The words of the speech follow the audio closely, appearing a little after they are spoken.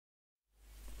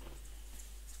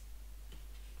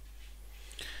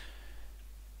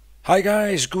Hi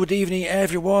guys, good evening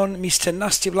everyone, Mr.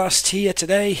 NastyBlasty here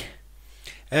today.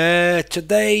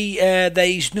 Today there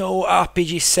is no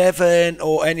RPG7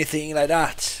 or anything like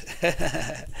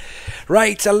that.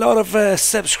 Right, a lot of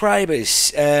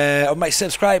subscribers, of my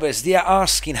subscribers, they are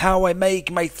asking how I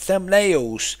make my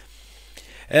thumbnails.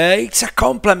 It's a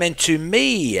compliment to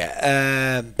me,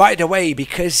 by the way,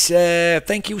 because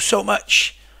thank you so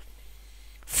much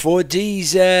for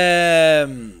these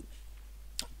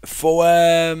for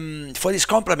these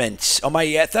compliments on my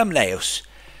thumbnails.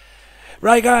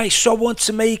 Right guys, so I want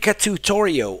to make a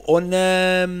tutorial on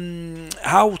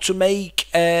how to make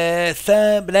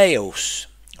thumbnails,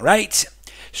 right?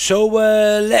 So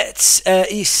let's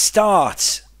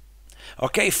start.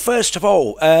 Okay, first of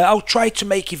all, I'll try to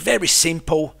make it very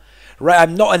simple. Right,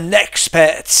 I'm not an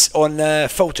expert on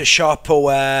Photoshop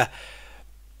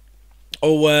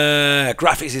or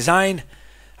graphics design.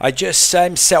 I just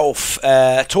am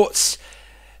self-taught,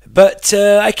 but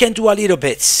I can do a little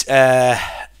bit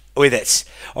with it.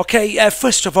 Okay,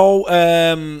 first of all,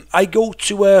 I go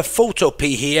to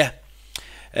Photopea here,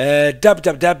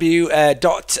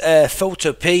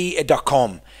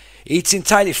 www.photopea.com. It's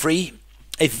entirely free.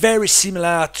 It's very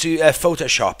similar to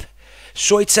Photoshop,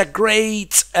 so it's a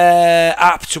great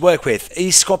app to work with.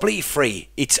 It's completely free.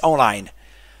 It's online.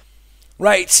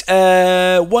 Right.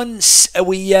 Once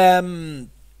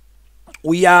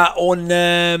we are on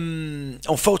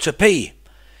Photopea,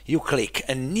 you click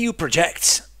a new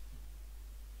project.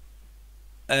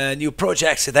 New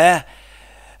projects there.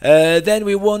 Then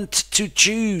we want to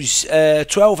choose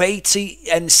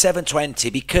 1280 and 720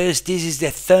 because this is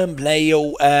the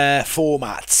thumbnail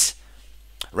format,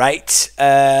 right?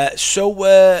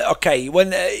 Okay,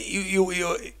 when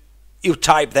you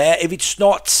type there, if it's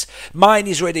not, mine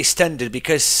is already standard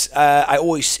because I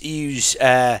always use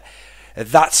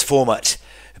that format.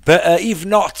 But if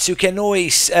not, you can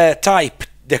always type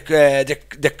to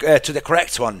the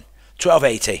correct one,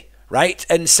 1280, right,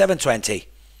 and 720.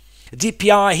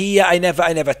 DPI here, I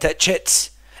never touch it.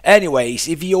 Anyways,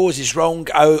 if yours is wrong,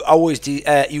 I always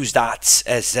use that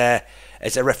as a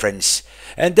reference.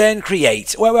 And then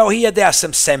create. Well, here there are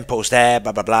some samples there,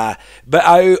 blah blah blah. But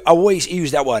I always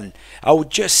use that one. I will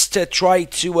just try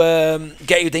to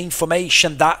get you the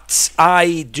information that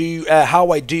I do,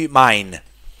 how I do mine.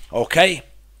 Okay.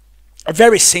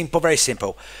 Very simple, very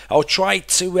simple. I'll try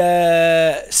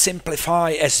to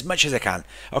simplify as much as I can.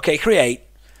 Okay, create.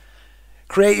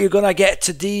 You're gonna get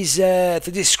to this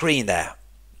screen there,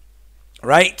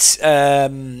 right?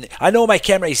 I know my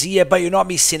camera is here, but you're not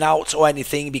missing out or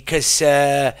anything because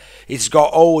it's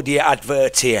got all the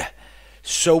adverts here.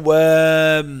 So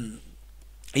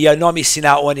you're not missing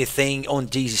out on anything on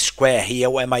this square here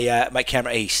where my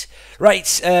camera is. Right,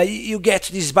 you get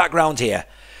to this background here,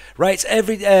 right?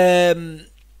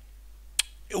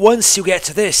 Once you get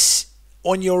to this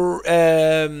on your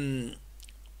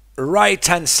right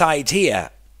hand side here,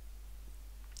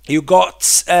 you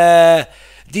got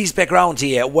this background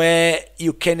here where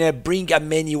you can bring a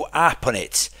menu up on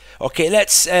it. Okay,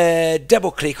 let's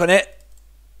double click on it.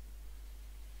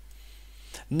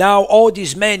 Now all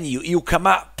this menu, you come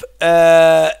up,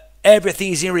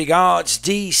 everything is in regards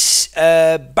this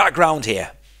background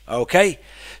here. Okay,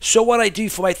 so what I do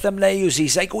for my thumbnails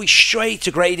is I go straight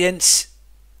to gradients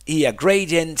here,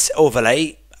 gradient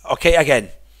overlay. Okay,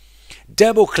 again,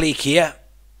 double click here,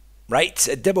 right?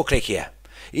 Double click here.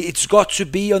 It's got to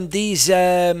be on these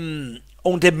on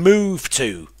the move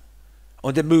to,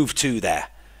 there.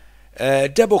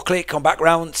 Double click on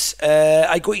backgrounds.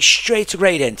 I go straight to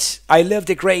gradient. I love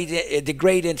the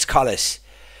gradient colors.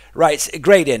 Right,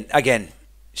 gradient again.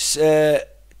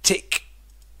 Tick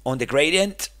on the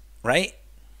gradient, right?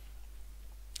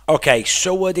 Okay,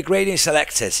 so the gradient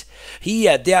selected.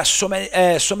 Here there are so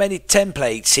many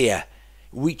templates here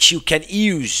which you can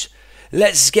use.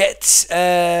 Let's choose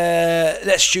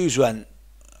one.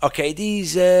 Okay,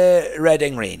 these red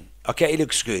and green. Okay, it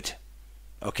looks good.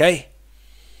 Okay,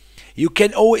 you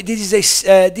can always, this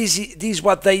is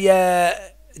what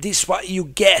you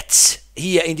get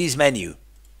here in this menu,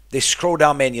 the scroll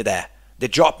down menu there, the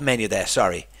drop menu there,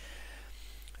 sorry.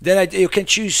 Then you can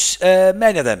choose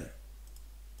many of them.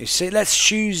 You see, let's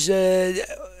choose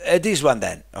this one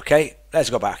then. Okay, let's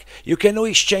go back. You can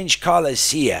always change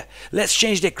colors here. Let's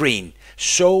change the green.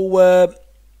 So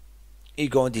you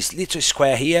go on this little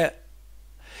square here.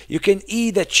 You can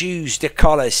either choose the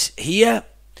colors here,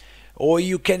 or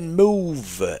you can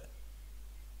move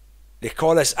the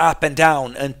colors up and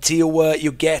down until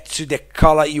you get to the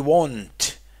color you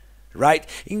want. Right?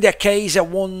 In that case, I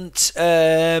want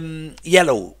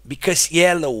yellow, because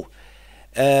yellow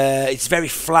it's very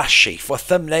flashy. For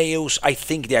thumbnails, I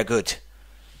think they are good.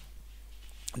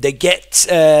 they get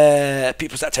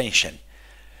people's attention.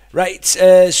 Right,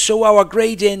 so our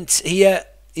gradient here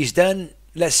is done.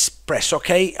 Let's press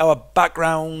OK. Our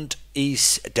background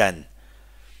is done.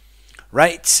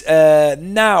 Right,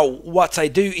 now what I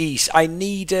do is I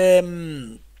need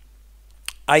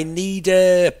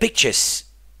pictures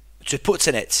to put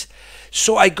in it.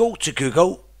 So I go to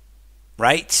Google,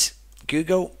 right?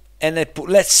 Google, and I put,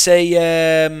 let's say,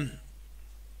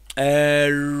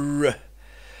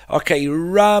 okay,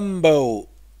 Rambo.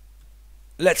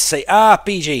 Let's say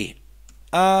RPG,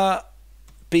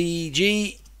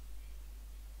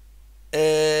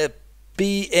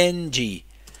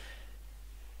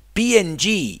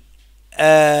 PNG.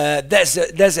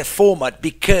 There's a format,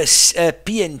 because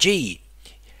PNG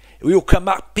will come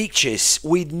up pictures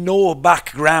with no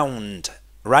background,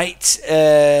 right?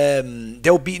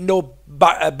 There'll be no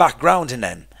background in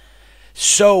them,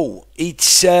 so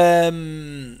it's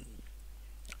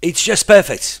just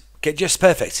perfect. Okay, just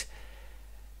perfect,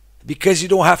 because you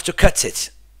don't have to cut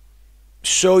it.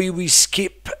 So you will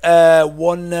skip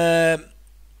one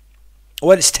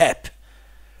step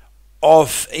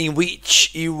of in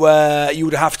which you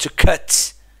would have to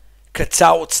cut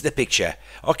out the picture.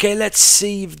 Okay, let's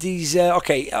see if these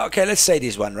okay, let's say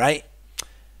this one, right?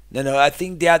 No, I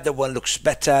think the other one looks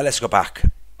better. Let's go back.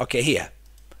 Okay, here,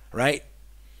 right?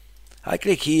 I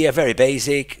click here, very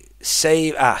basic,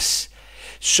 save as.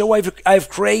 So I've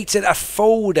created a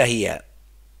folder here,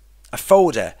 a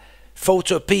folder,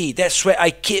 photo P. That's where I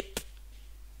keep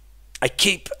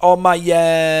all my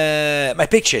my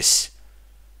pictures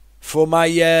for my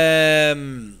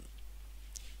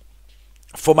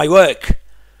work.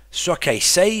 So okay,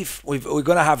 save. We're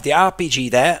gonna have the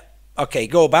RPG there. Okay,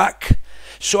 go back.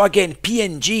 So again,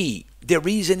 PNG. The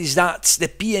reason is that the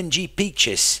PNG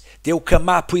pictures, they'll come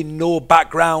up with no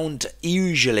background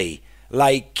usually,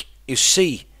 like you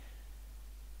see,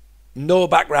 no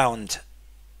background.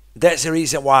 That's the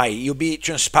reason why. You'll be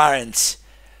transparent.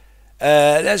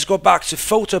 Let's go back to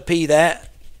photo P there,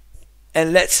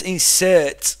 and let's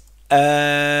insert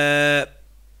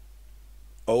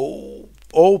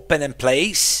open and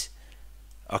place.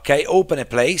 Okay, open and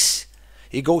place.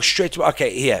 You go straight to, okay,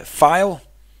 here, file,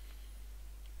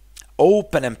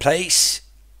 open and place,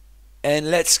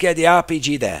 and let's get the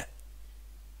RPG there.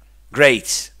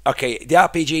 Great. Okay, the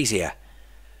RPG is here.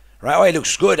 Right, oh, it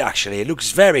looks good actually. It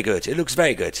looks very good. It looks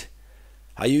very good.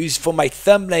 I use for my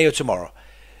thumbnail tomorrow.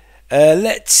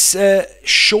 Let's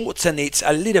shorten it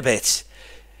a little bit.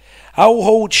 I'll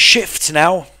hold shift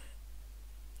now.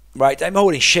 Right, I'm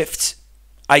holding shift.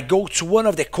 I go to one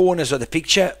of the corners of the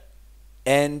picture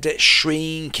and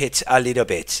shrink it a little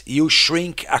bit. You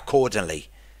shrink accordingly.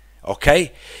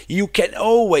 Okay, you can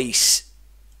always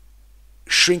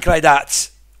shrink like that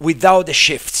without the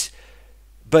shift,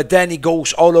 but then it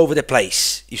goes all over the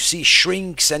place. You see,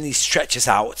 shrinks and it stretches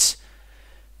out.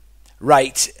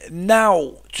 Right,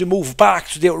 now to move back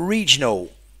to the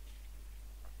original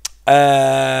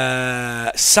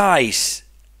size.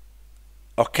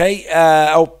 Okay,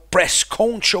 I'll press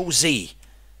Ctrl Z.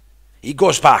 It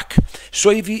goes back.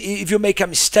 So if you make a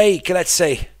mistake, let's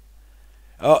say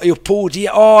you pulled the,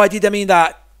 oh, I didn't mean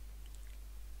that.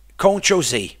 Ctrl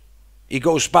Z. It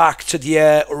goes back to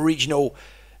the original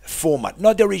format,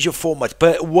 not the original format,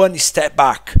 but one step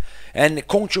back, and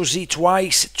Ctrl Z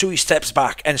twice, 2 steps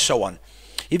back, and so on.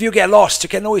 If you get lost, you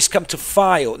can always come to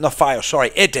file, not file, sorry,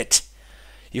 edit.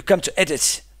 You come to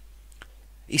edit.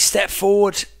 You step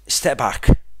forward, step back.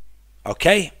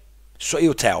 Okay, so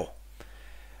you tell.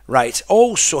 Right,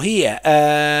 also here,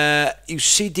 you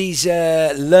see these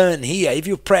learn here. If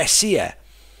you press here,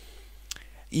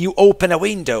 you open a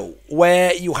window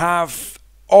where you have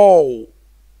all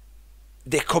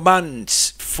the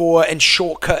commands for and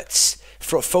shortcuts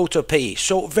for photo P.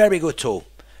 So very good tool,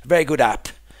 very good app.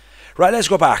 Right, let's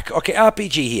go back. Okay,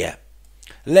 RPG here.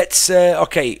 Let's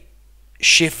okay,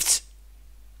 shift.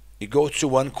 You go to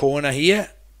one corner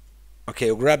here. Okay,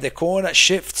 you grab the corner,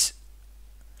 shift,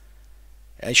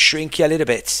 and shrink it a little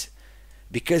bit,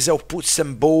 because I'll put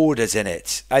some borders in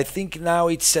it. I think now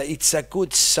it's a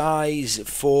good size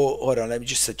for, hold on, let me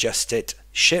just adjust it.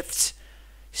 Shift,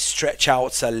 stretch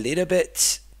out a little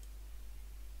bit.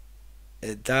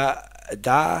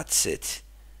 That's it.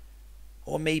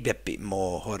 Or maybe a bit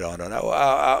more. Hold on,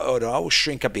 hold on. I will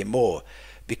shrink a bit more,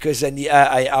 because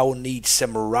I'll need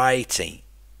some writing.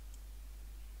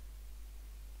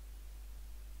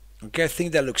 Okay, I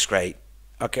think that looks great.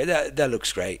 Okay, that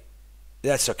looks great.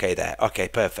 That's okay there. Okay,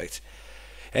 perfect.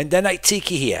 And then I tick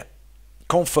here.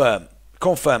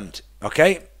 Confirmed.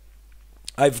 Okay.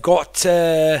 I've got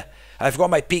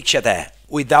my picture there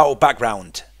without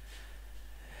background.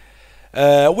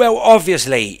 Well,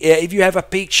 obviously, if you have a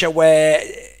picture where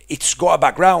it's got a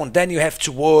background, then you have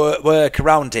to work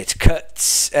around it,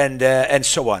 cuts and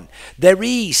so on. There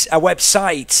is a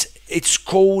website. It's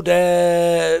called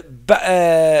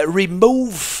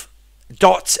remove.bg,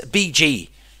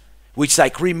 which is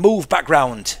like remove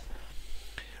background.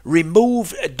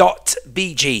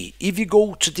 Remove.bg. If you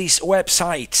go to this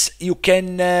website, you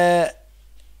can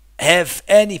have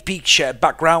any picture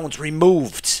background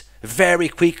removed very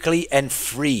quickly and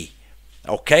free.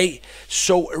 Okay,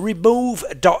 so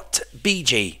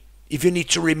remove.bg if you need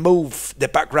to remove the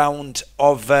background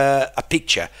of a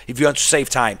picture, if you want to save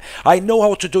time. I know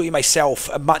how to do it myself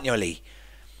manually,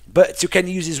 but you can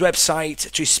use this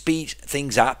website to speed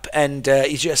things up, and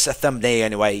it's just a thumbnail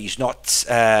anyway. It's not.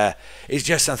 It's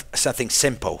just something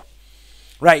simple,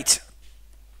 right?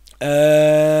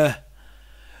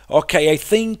 Okay, I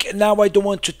think now I don't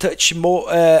want to touch more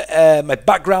my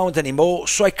background anymore.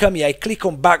 So I come here, I click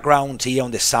on background here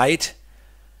on the side.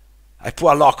 I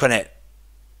put a lock on it.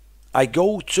 I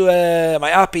go to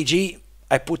my RPG.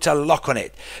 I put a lock on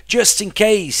it, just in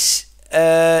case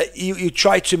you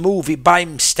try to move it by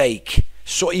mistake.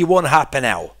 So it won't happen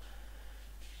now.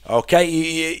 Okay,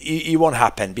 it won't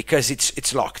happen because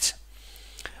it's locked.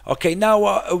 Okay, now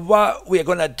what we are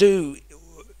gonna do,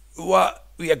 what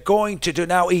we are going to do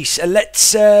now is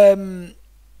let's decorate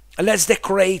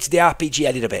the RPG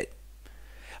a little bit.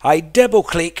 I double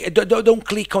click. Don't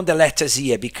click on the letters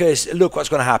here, because look what's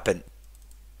going to happen.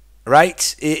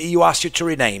 Right? You asked you to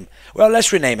rename. Well,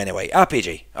 let's rename anyway.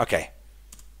 RPG. Okay.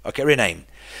 Okay, rename.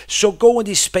 So go in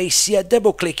this space here.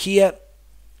 Double click here.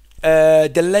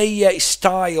 The layer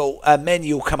style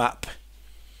menu come up.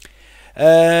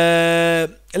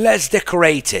 Let's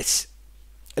decorate it.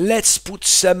 Let's put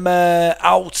some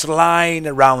outline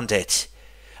around it.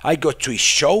 I go to his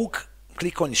stroke,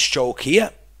 click on his stroke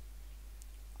here,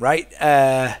 right?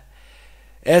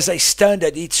 As I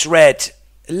standard, it's red.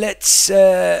 Let's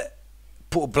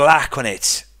put black on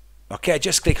it. Okay, I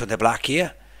just click on the black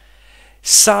here.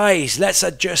 Size, let's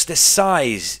adjust the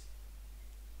size.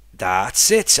 That's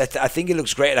it. I think it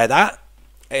looks great like that.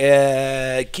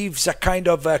 Gives a kind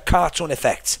of cartoon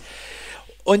effect.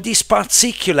 On this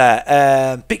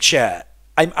particular picture,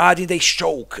 I'm adding a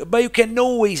stroke, but you can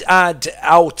always add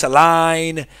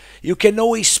outline. You can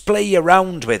always play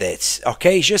around with it.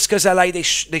 Okay, just because I like the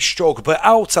stroke, but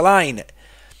outline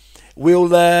will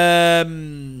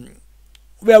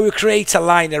we'll create a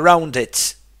line around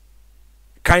it,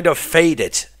 kind of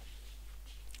faded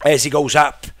as it goes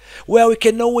up. Well, we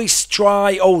can always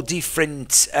try all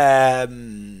different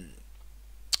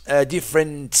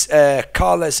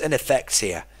colors and effects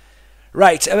here,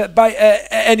 right?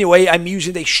 Anyway, I'm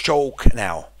using the stroke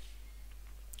now,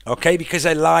 okay, because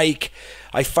I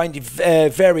find it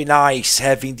very nice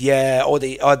having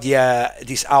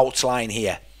this outline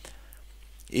here.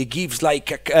 It gives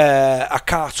like a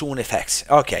cartoon effect.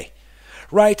 Okay,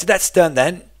 right, that's done.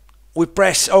 Then we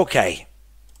press OK.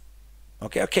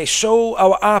 Okay, so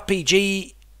our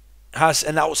RPG has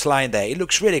an outline there. It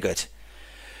looks really good.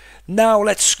 Now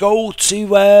let's go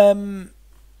to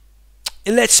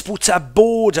let's put a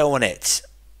border on it.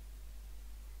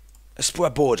 Let's put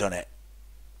a border on it.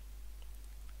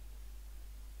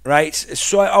 Right,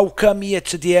 so I'll come here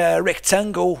to the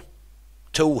rectangle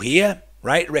tool here.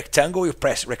 Right, rectangle, you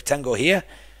press rectangle here.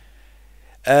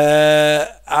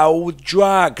 I'll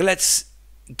drag, let's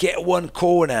get one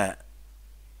corner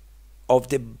of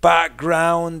the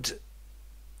background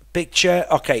picture.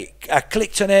 Okay, I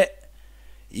clicked on it.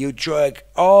 You drag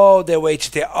all the way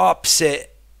to the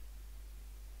opposite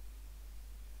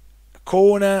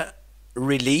corner,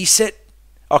 release it.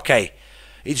 Okay,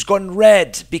 it's gone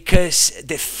red because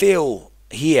the fill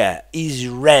here is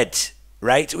red,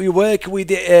 right? We work with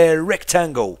the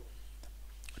rectangle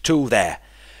tool there.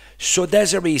 So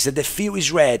there's a reason the fill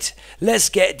is red. Let's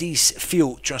get this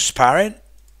fill transparent,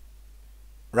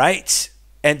 right?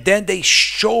 And then the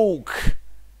stroke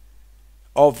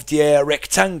of the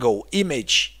rectangle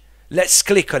image, let's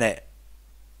click on it.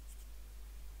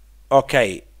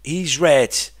 Okay, he's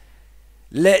red.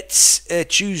 Let's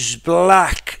choose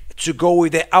black to go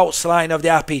with the outline of the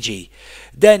RPG.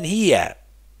 Then here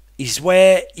is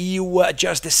where you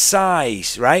adjust the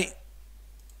size, right?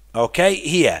 Okay,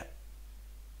 here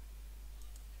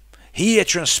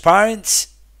transparent,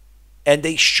 and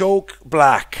they stroke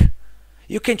black.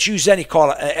 You can choose any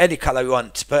color you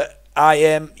want, but I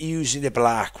am using the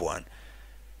black one.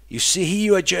 You see here,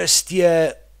 you adjust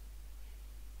the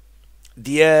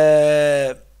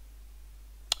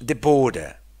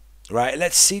border, right?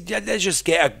 Let's see. Let's just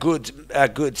get a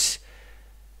good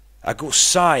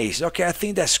size. Okay, I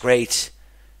think that's great.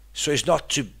 So it's not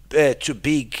too too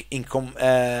big in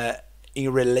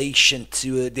relation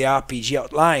to the RPG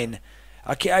outline.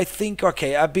 Okay, I think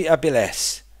okay, a bit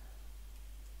less.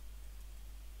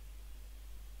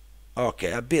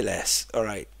 Okay, a bit less. All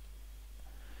right.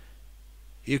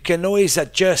 You can always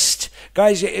adjust,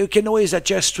 guys. You can always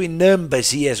adjust with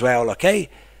numbers here as well. Okay.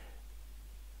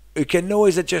 You can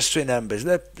always adjust with numbers.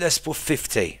 Let's put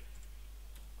 50,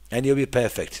 and you'll be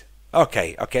perfect.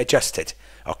 Okay. Okay, adjusted.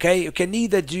 Okay. You can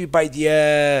either do by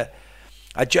the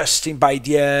adjusting by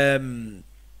the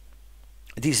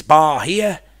this bar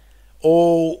here,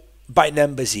 or by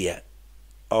numbers here.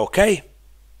 Okay.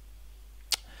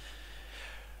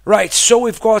 Right, so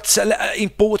we've got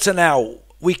important now.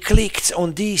 We clicked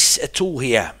on this tool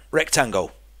here,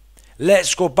 rectangle.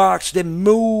 Let's go back to the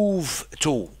move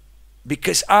tool,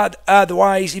 because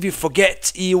otherwise, if you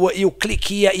forget, you click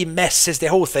here, it messes the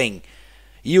whole thing.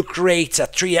 You create a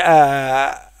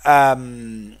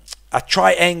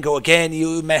triangle again,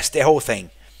 you mess the whole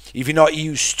thing if you're not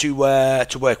used to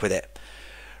work with it.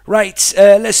 Right,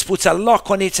 let's put a lock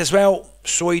on it as well,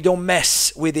 so you don't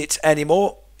mess with it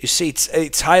anymore. You see,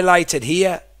 it's highlighted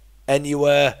here, and you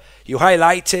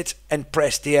highlight it and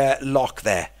press the lock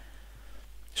there,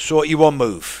 so it won't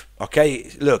move.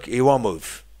 Okay, look, it won't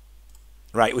move.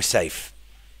 Right, we're safe.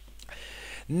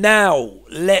 Now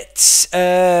let's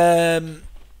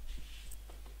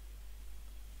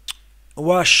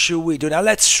what should we do now?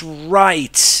 Let's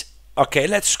write. Okay,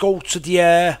 let's go to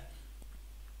the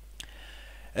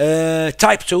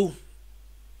type tool.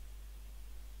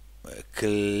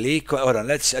 Click. Hold on.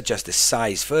 Let's adjust the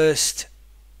size first.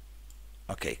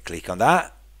 Okay, click on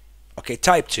that. Okay,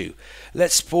 type 2.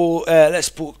 Let's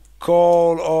put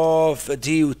Call of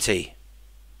Duty.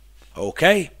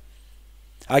 Okay.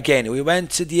 Again, we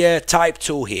went to the type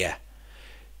tool here.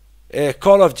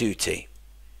 Call of Duty.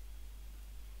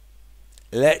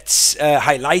 Let's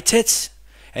highlight it,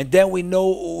 and then we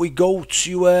go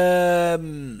to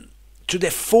the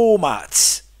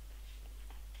formats,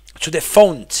 to the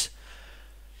font,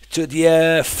 to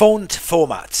the font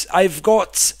format. I've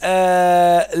got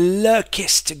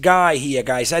luckiest guy here,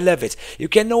 guys. I love it. You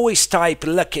can always type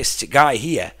luckiest guy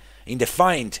here in the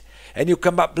find, and you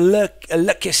come up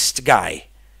luckiest guy.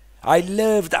 I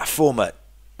love that format.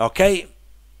 Okay,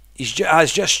 it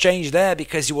has just changed there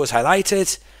because it was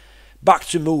highlighted. Back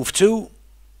to move 2.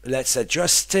 Let's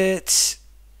adjust it.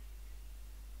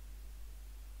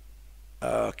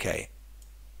 Okay.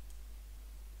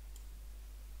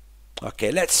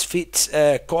 Okay, let's fit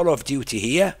Call of Duty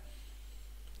here.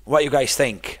 What you guys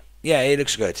think? Yeah, it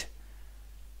looks good.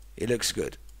 It looks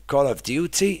good. Call of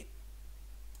Duty.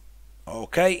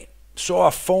 Okay, so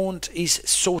our font is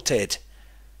sorted.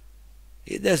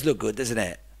 It does look good, doesn't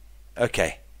it?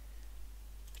 Okay.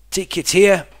 Tick it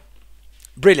here.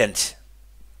 Brilliant.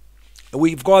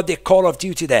 We've got the Call of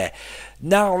Duty there.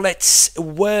 Now let's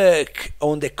work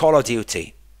on the Call of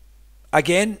Duty.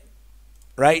 Again,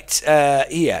 right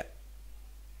here.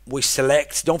 We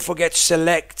select, don't forget to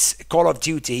select Call of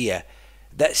Duty here.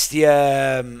 That's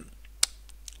the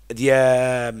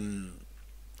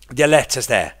letters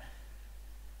there.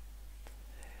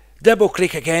 Double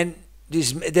click again.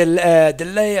 This the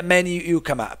layer menu, you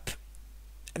come up.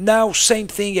 Now same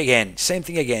thing again.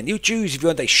 You choose if you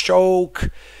want a stroke,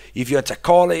 if you want a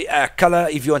color,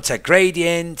 if you want a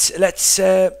gradient. Let's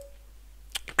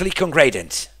click on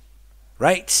gradient.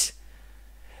 Right.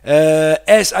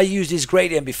 As I used this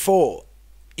gradient before,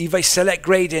 if I select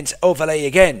gradient overlay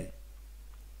again,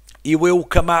 it will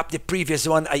come up the previous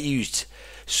one I used.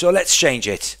 So let's change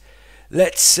it.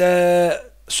 Let's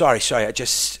sorry, I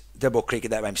just double clicked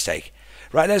that by mistake.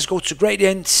 Right, let's go to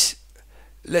gradient.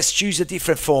 Let's choose a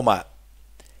different format.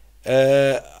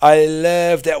 I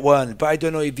love that one, but I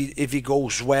don't know if it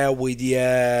goes well with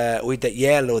the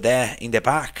yellow there in the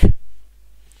back.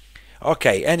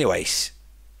 Okay, anyways.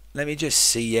 Let me just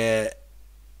see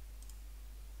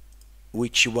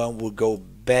which one will go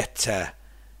better.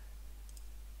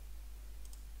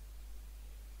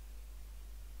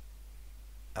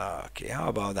 Okay, how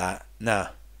about that? No.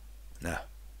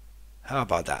 How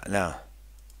about that? No.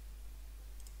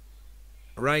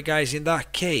 Right, guys, in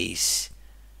that case,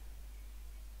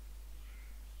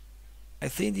 I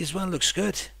think this one looks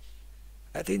good.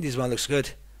 I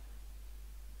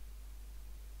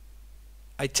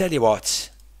tell you what.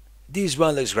 This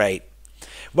one looks great.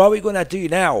 What we're gonna do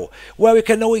now? Well, we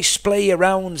can always play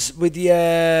around with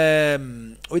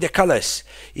the colors.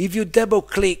 If you double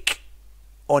click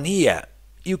on here,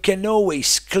 you can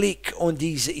always click on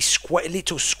these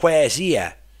little squares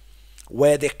here,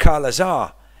 where the colors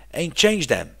are, and change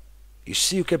them. You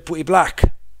see, you can put it black.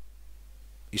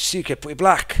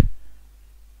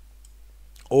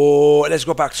 or let's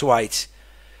go back to white.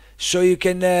 So you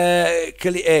can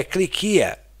click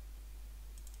here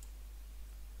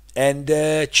and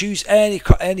choose any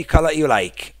color you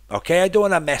like. Okay, I don't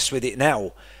want to mess with it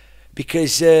now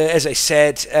because as I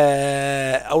said,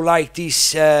 I like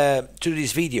this to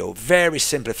this video very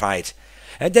simplified,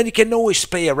 and then you can always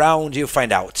play around. You'll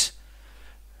find out.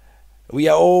 We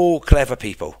are all clever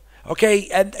people. Okay,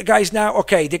 and guys, now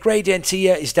okay, the gradient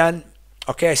here is done.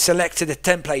 Okay, I selected the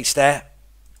templates there.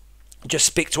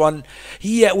 Just picked one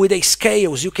here with the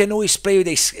scales. You can always play with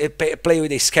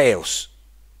the scales,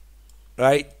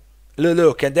 right?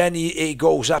 Look, and then it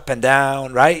goes up and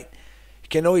down, right? You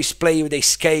can always play with the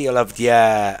scale of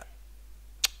the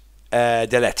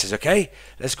letters. Okay,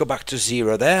 let's go back to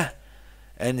 0 there,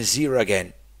 and 0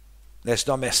 again. Let's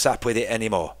not mess up with it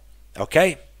anymore.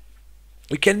 Okay,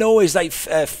 we can always like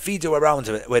fiddle around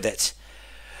with it.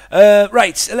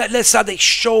 Right, let's add a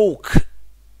stroke.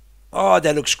 Oh,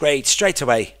 that looks great straight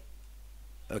away.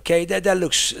 Okay, that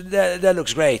looks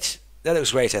great. That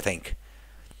looks great, I think.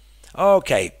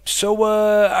 Okay, so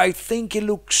I think it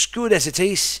looks good as it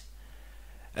is.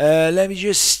 Let me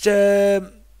just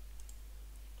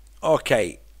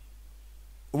okay.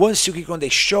 Once you click on the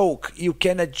stroke, you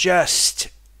can adjust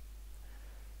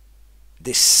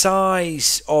the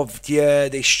size of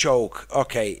the stroke.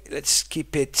 Okay, let's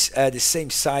keep it the same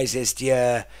size as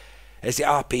the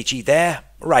RPG there.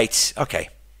 Right, okay.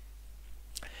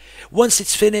 Once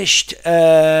it's finished,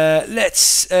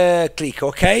 let's click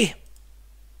OK.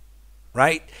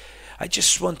 Right, I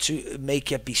just want to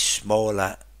make it be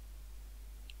smaller.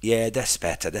 Yeah, that's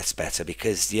better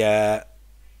because you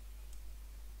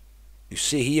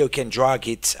see here you can drag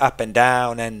it up and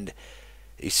down, and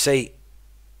you see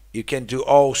you can do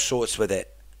all sorts with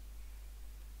it.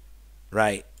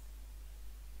 Right.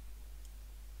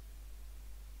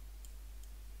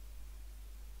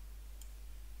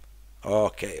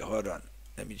 Okay, hold on.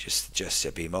 Let me just adjust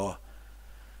a bit more.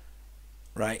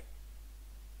 Right.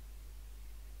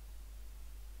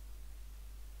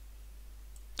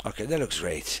 Okay, that looks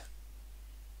great.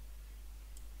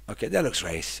 Okay, that looks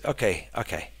great. Okay.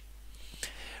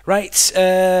 Right.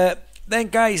 Then,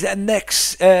 guys,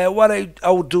 next, what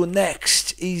I'll do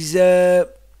next is,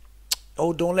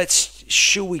 hold on.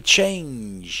 Should we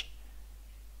change?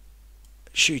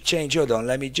 Hold on.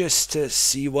 Let me just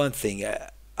see one thing.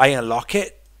 I unlock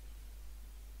it.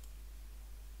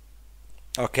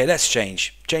 Okay, let's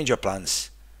change your plans.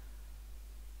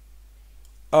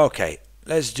 Okay,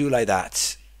 let's do like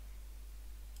that.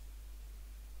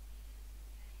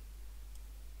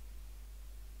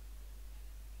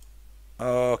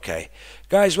 Okay,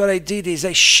 guys, what I did is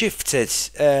I shifted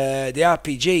the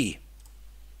RPG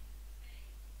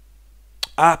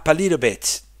up a little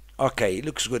bit. Okay, it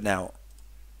looks good now.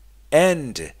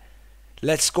 And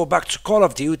let's go back to Call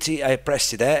of Duty. I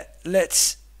pressed it there.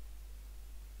 Let's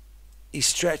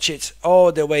stretch it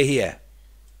all the way here.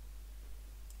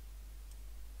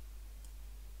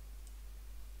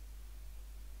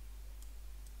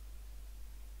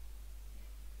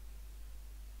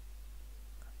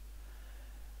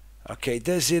 Okay,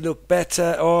 does it look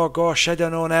better? Oh gosh, I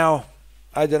don't know now.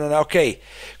 Okay,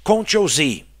 Control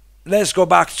Z. Let's go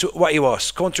back to what it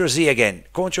was. Control Z again.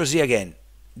 Control Z again.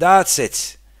 That's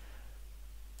it.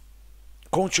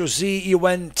 Control Z, you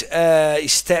went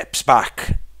steps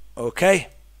back. Okay.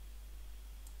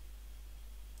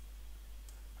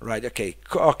 Right. Okay.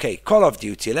 Okay. Call of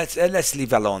Duty. Let's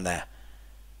leave alone there.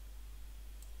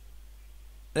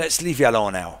 Let's leave you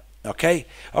alone now. Okay.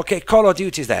 Okay. Call of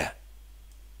Duty is there.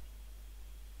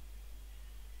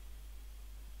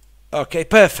 Okay.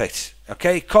 Perfect.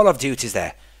 Okay. Call of Duty is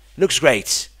there. Looks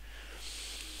great.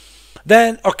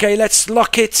 Then, okay, let's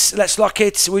lock it.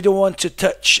 We don't want to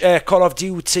touch Call of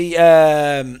Duty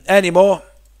anymore.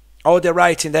 Oh, they're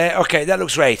right in there. Okay, that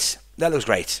looks great.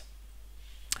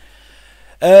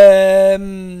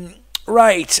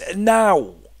 Right,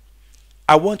 now,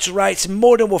 I want to write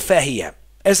Modern Warfare here.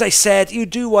 As I said, you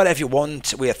do whatever you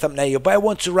want with a thumbnail, but I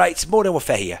want to write Modern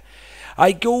Warfare here.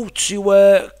 I go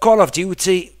to Call of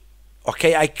Duty.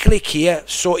 Okay, I click here,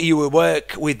 so it will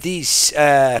work with this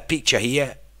picture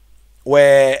here.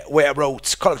 Where I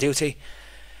wrote Call of Duty.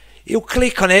 You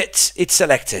click on it, it's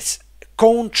selected.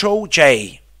 Control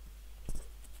J.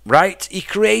 Right?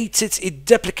 It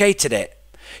duplicated it.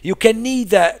 You can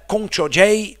either Control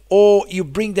J or you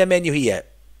bring the menu here.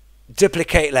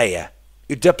 Duplicate layer.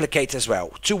 You duplicate as well.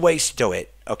 Two ways to do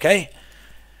it. Okay?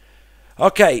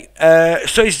 Okay,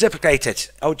 so it's duplicated.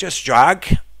 I'll just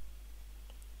drag.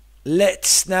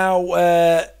 Let's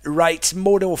now write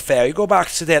Modern Warfare. You go back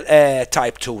to the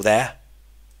type tool there.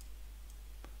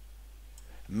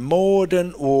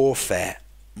 Modern Warfare.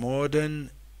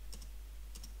 Modern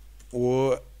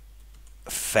Warfare.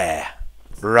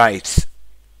 Right.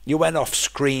 You went off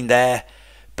screen there,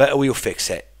 but we'll fix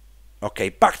it. Okay,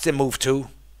 back to the move to.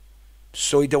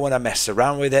 So you don't want to mess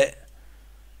around with it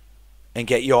and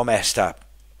get you all messed up.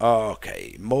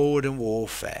 Okay, Modern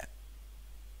Warfare.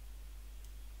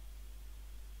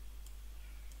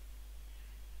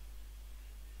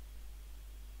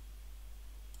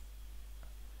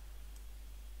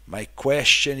 My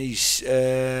question is,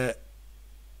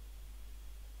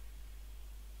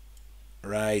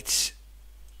 right.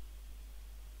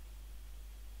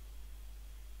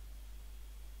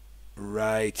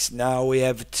 Right, now we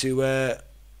have to,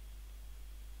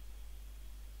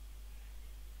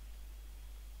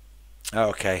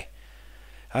 okay.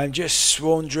 I'm just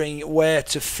wondering where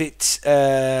to fit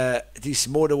this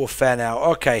Modern Warfare now.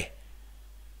 Okay.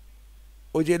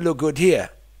 Would it look good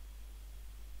here?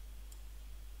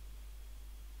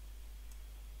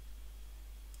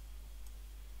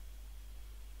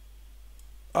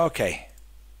 Okay.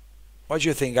 What do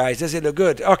you think, guys? Does it look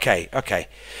good? Okay, okay.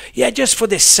 Yeah, just for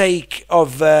the sake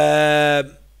of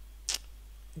the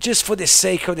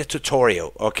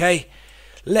tutorial, okay?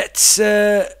 Let's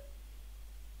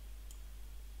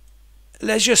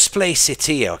just place it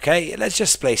here, okay? Let's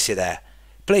just place it there.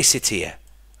 Place it here,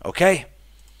 okay?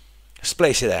 Let's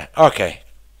place it there. Okay.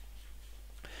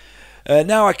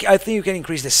 Now I think you can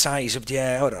increase the size of the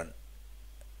hold on.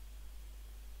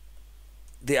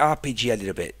 The RPG a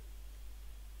little bit.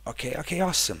 Okay, okay,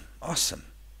 awesome, awesome.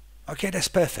 Okay, that's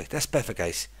perfect,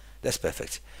 guys. That's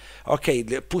perfect. Okay,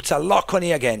 put a lock on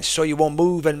here again so you won't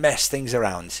move and mess things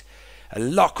around. A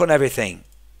lock on everything.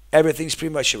 Everything's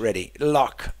pretty much ready.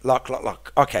 Lock, lock, lock,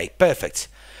 lock. Okay, perfect.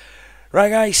 Right,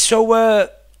 guys, so,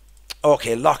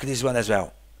 okay, lock this one as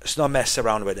well. Let's not mess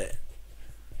around with it.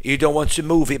 You don't want to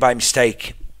move it by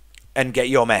mistake and get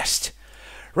your messed.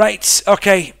 Right,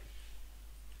 okay.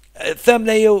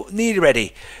 Thumbnail nearly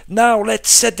ready. Now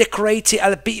let's decorate it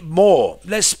a bit more.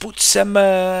 Let's put some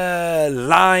lines,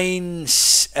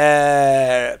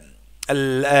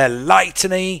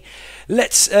 lightning.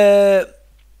 Let's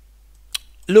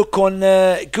look on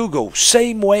Google,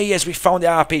 same way as we found the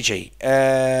RPG.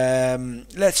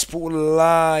 Let's put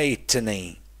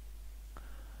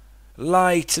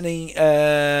lightning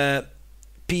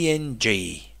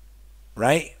PNG,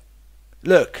 right?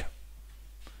 Look.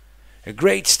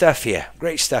 Great stuff here,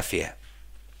 great stuff here.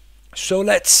 So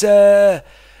let's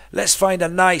find a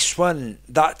nice one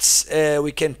that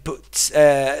we can put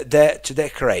there to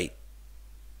decorate.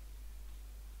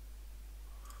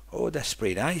 Oh, that's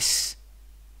pretty nice.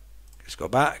 Let's go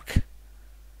back.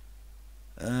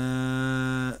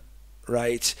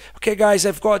 Right. Okay, guys,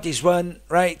 I've got this one.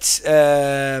 Right.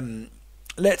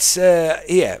 Let's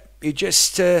here. You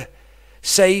just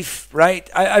save. Right.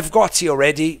 I've got it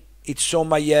already. It's on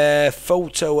my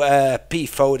photo P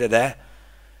folder there.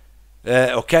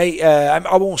 Okay,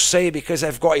 I won't say because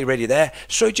I've got it ready there.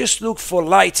 So just look for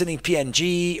lightning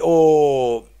PNG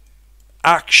or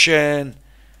action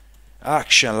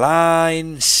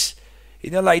lines.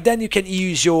 You know, like then you can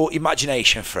use your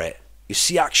imagination for it. You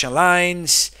see action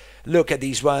lines. Look at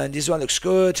this one. This one looks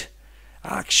good.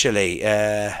 Actually,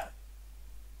 yeah,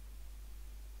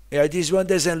 this one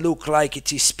doesn't look like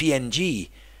it is PNG.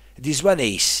 This one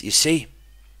is, you see.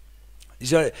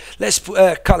 Let's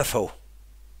put colorful.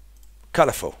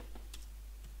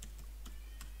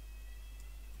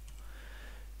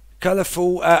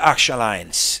 Colorful action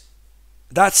lines.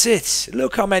 That's it.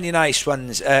 Look how many nice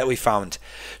ones we found.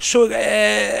 So,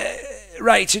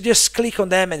 right, so just click on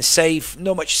them and save.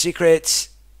 No much secrets.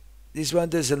 This one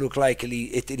doesn't look like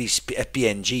it is a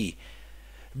PNG.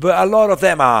 But a lot of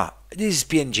them are. This is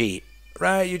PNG.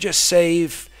 Right, you just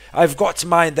save. I've got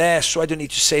mine there, so I don't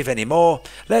need to save anymore.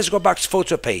 Let's go back to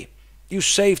PhotoPay. You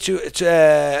save to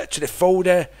the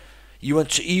folder you want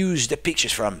to use the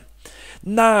pictures from.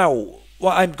 Now,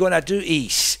 what I'm gonna do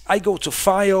is I go to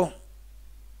File,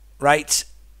 right?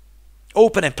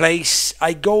 Open and Place.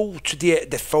 I go to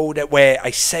the folder where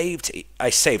I saved it. I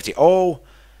saved it all,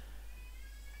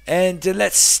 and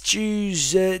let's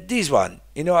choose this one.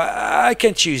 You know, I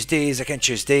can choose this. I can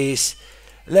choose this.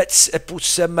 Let's put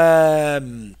some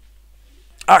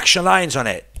action lines on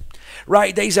it.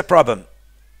 Right, there is a problem.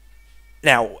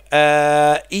 Now,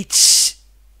 it's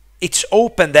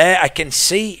open there. I can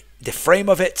see the frame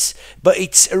of it, but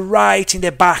it's right in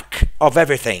the back of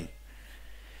everything.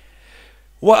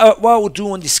 What I will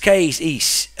do in this case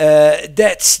is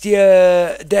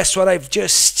that's what I've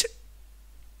just.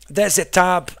 There's the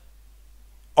tab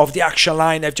of the action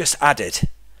line I've just added.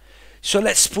 So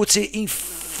let's put it in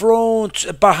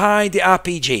front, behind the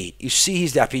RPG. You see,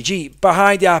 here's the RPG,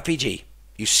 behind the RPG.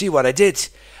 You see what I did?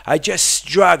 I just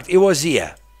dragged, it was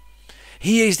here.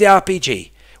 Here is the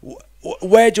RPG.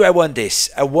 Where do I want this?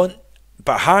 I want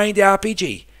behind the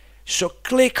RPG. So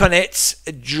click on it,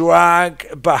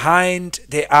 drag behind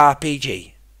the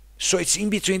RPG. So it's in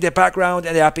between the background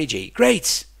and the RPG.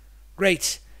 Great,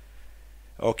 great.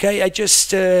 Okay, I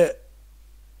just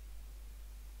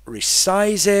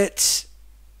resize it.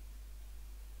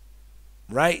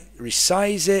 Right,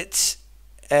 resize it.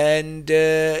 And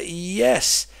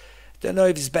yes, don't know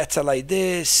if it's better like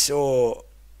this or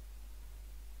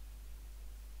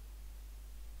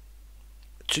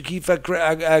to give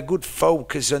a good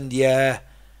focus on the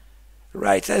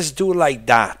right. Let's do like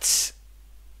that.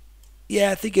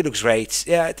 Yeah, I think it looks great.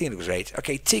 Yeah, I think it looks great.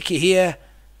 Okay, ticky here,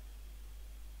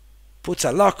 put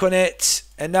a lock on it,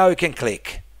 and now you can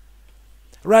click.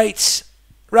 Right,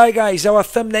 guys, our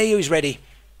thumbnail is ready.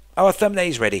 Our thumbnail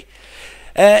is ready.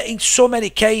 In so many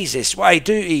cases, what I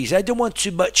do is I don't want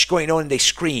too much going on the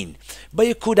screen, but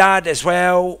you could add as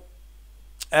well.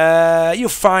 You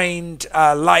find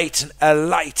a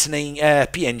lightning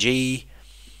PNG.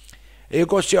 You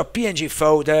go to your PNG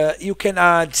folder. You can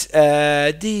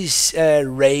add these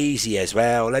rays here as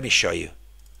well. Let me show you.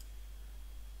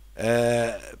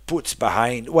 Put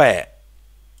behind where?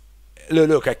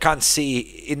 Look, I can't see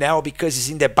it now because it's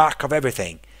in the back of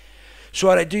everything. So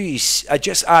what I do is I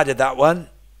just added that one.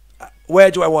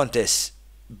 Where do I want this?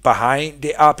 Behind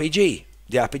the RPG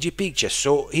picture.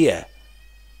 So here,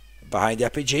 behind the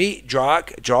RPG,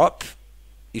 drag, drop.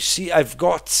 You see, I've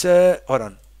got. Hold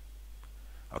on.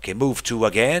 Okay, move to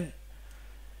again.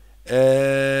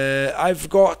 I've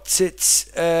got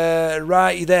it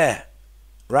right there,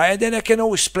 right, and then I can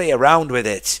always play around with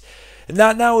it.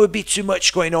 Now it would be too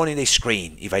much going on in the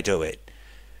screen if I do it.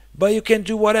 But you can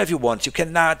do whatever you want. You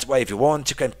can add whatever you want.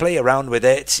 You can play around with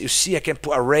it. You see, I can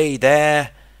put a ray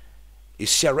there. You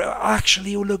see,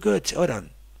 actually, you look good. Hold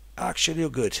on. Actually, you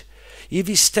look good. If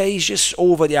it stays just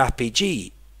over the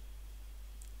RPG,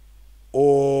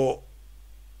 or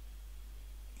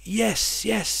yes,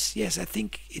 I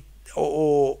think it,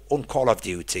 or on Call of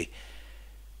Duty.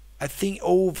 I think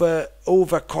over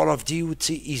Call of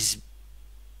Duty is.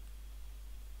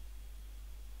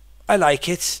 I like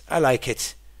it. I like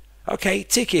it. Okay,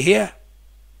 ticky here.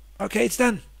 Okay, it's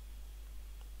done.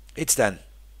 It's done.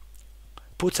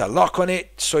 Put a lock on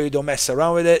it so you don't mess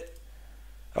around with it.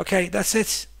 Okay, that's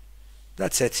it.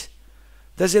 That's it.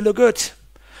 Does it look good?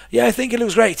 Yeah, I think it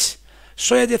looks great.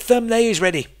 So yeah, the thumbnail is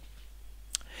ready.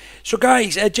 So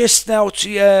guys, just now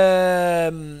to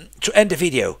end the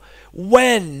video,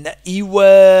 when you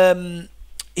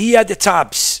here the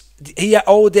tabs, here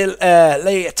all the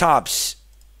layer tabs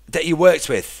that you worked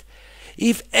with.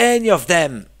 If any of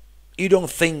them you don't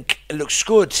think looks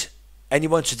good and you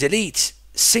want to delete,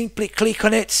 simply click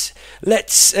on it.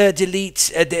 Let's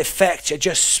delete the effect I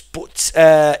just put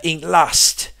in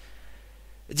last.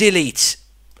 Delete.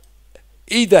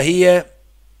 Either here,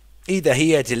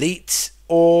 delete,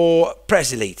 or press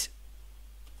delete.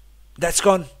 That's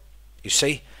gone. You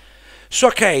see. So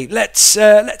okay, let's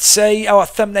say our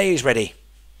thumbnail is ready.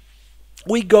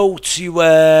 We go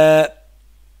to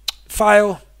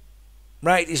file.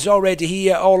 Right, it's already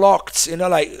here, all locked. You know,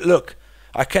 like, look,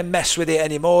 I can't mess with it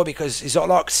anymore because it's all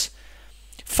locked.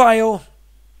 File.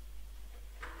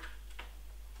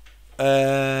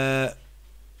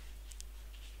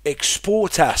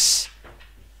 Export as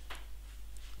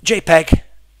JPEG.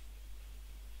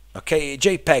 Okay,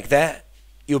 JPEG there.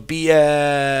 You'll be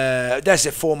that's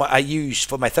the format I use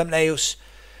for my thumbnails.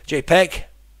 JPEG.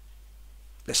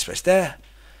 Let's press there.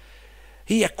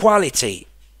 Here, quality.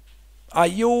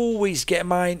 I always get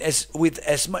mine with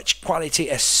as much quality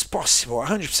as possible,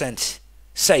 100%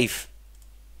 save.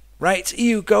 Right,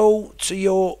 you go to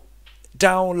your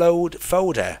download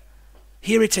folder.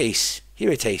 Here it is. Here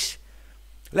it is.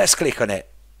 Let's click on it.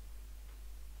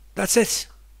 That's it.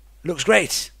 Looks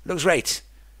great. Looks great.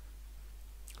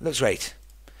 Looks great.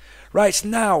 Right,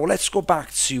 now let's go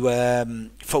back to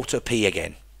Photo P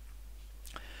again.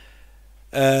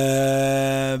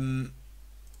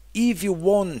 If you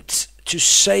want to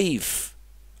save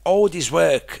all this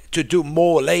work to do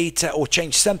more later or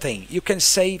change something, you can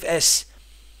save as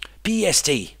PST,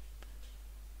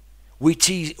 which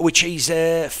is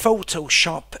a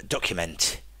Photoshop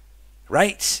document,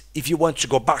 right? If you want to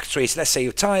go back to it, let's say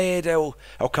you're tired,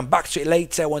 I'll come back to it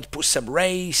later, I want to put some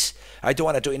rays, I don't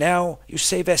want to do it now, you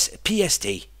save as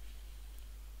PST,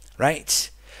 right?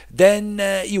 Then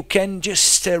you can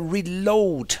just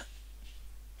reload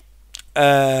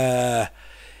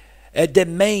at the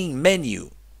main menu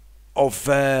of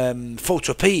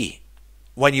Photo P.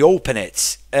 When you open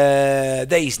it, there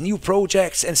is new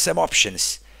projects and some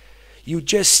options. you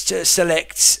just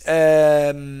select,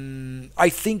 I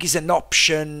think is an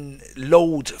option,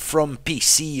 load from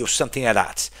PC or something like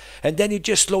that, and then you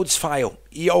just load this file.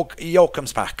 It all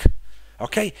comes back.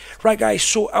 Okay, right guys,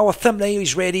 so our thumbnail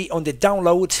is ready on the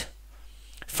download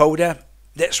folder.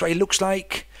 That's what it looks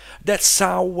like. That's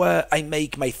how I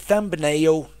make my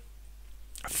thumbnail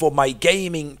for my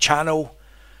gaming channel.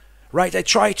 Right, I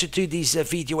tried to do this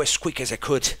video as quick as I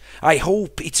could. I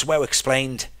hope it's well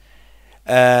explained.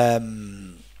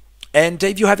 And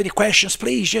if you have any questions,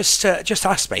 please just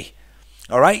ask me.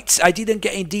 All right, I didn't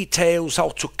get in details how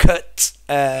to cut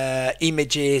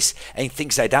images and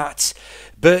things like that.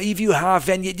 But if you have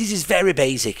any, this is very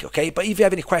basic, okay? But if you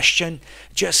have any question,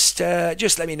 just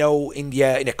let me know in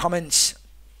the comments,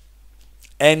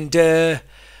 and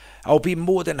I'll be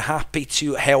more than happy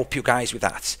to help you guys with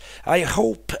that. I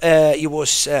hope it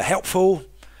was helpful.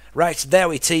 Right,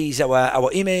 there it is,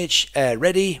 our image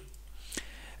ready.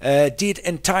 Did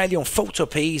entirely on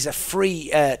Photopea, is a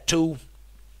free tool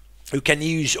you can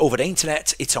use over the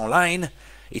internet. It's online.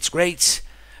 It's great.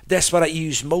 That's what I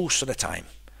use most of the time.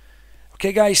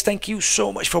 Okay, guys, thank you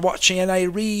so much for watching, and I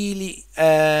really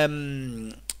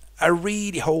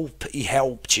hope it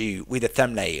helped you with the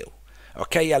thumbnail.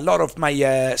 Okay, a lot of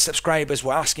my subscribers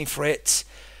were asking for it,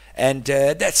 and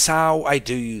that's how I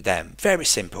do them. Very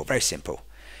simple, very simple.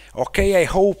 Okay, I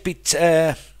hope it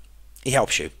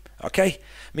helps you. Okay,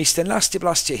 Mr.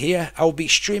 NastyBlasty here. I'll be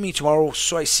streaming tomorrow,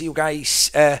 so I see you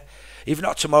guys, if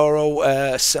not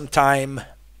tomorrow, sometime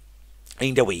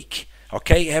in the week.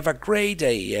 Okay, have a great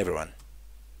day, everyone.